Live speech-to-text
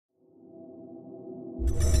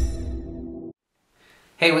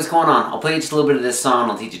Hey, what's going on? I'll play you just a little bit of this song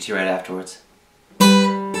and I'll teach it to you right afterwards.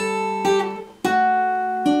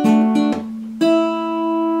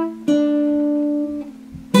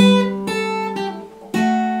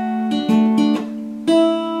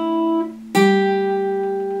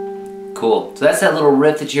 Cool. So that's that little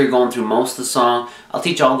riff that you're going through most of the song. I'll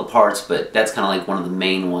teach all the parts, but that's kind of like one of the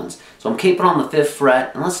main ones. So I'm keeping on the 5th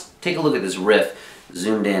fret, and let's take a look at this riff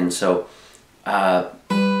zoomed in. So I'm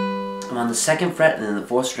on the 2nd fret, and then the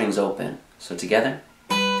 4th string's open. So together,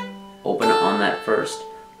 open on that 1st,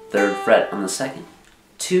 3rd fret on the 2nd,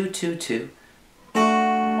 2, 2, 2,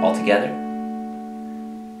 all together,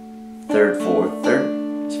 3rd, 4th,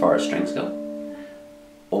 3rd, as far as strings go,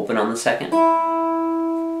 open on the 2nd,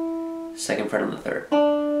 2nd fret on the 3rd.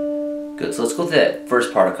 Good, so let's go through that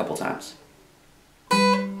first part a couple times.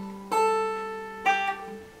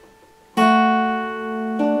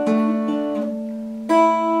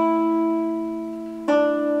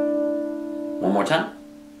 One more time.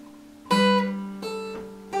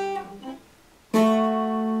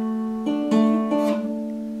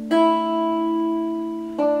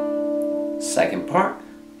 Second part,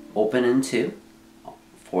 open in 2,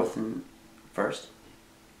 4th and 1st.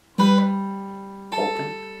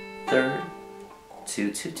 Open, 3rd,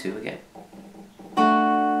 2, 2, 2 again.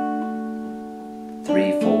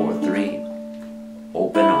 3, 4, 3.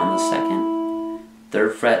 Open on the 2nd,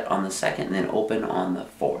 3rd fret on the 2nd, and then open on the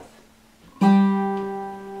 4th.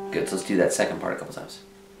 Good, so let's do that second part a couple times.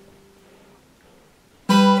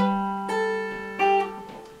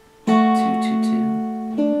 2, 2, 2.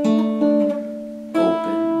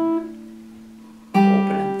 Open,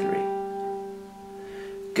 and 3.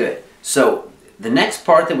 Good. So the next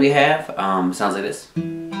part that we have sounds like this.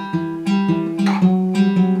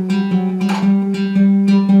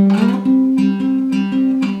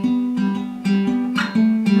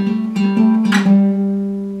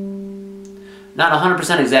 Not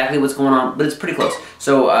 100% exactly what's going on, but it's pretty close.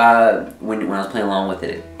 So when I was playing along with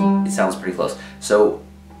it, it sounds pretty close. So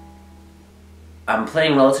I'm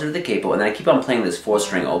playing relative to the capo, and then I keep on playing this 4th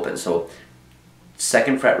string open. So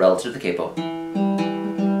 2nd fret relative to the capo,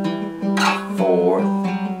 4th,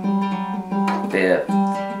 5th,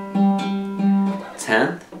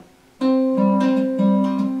 10th,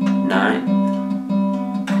 9th,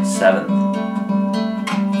 7th,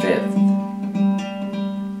 5th.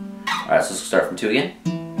 Alright, so let's start from 2 again.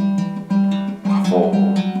 4,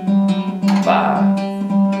 5,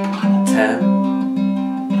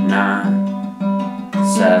 10, 9,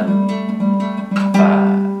 7,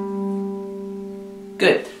 5.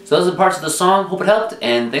 Good. So those are the parts of the song. Hope it helped,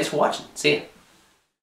 and thanks for watching. See ya.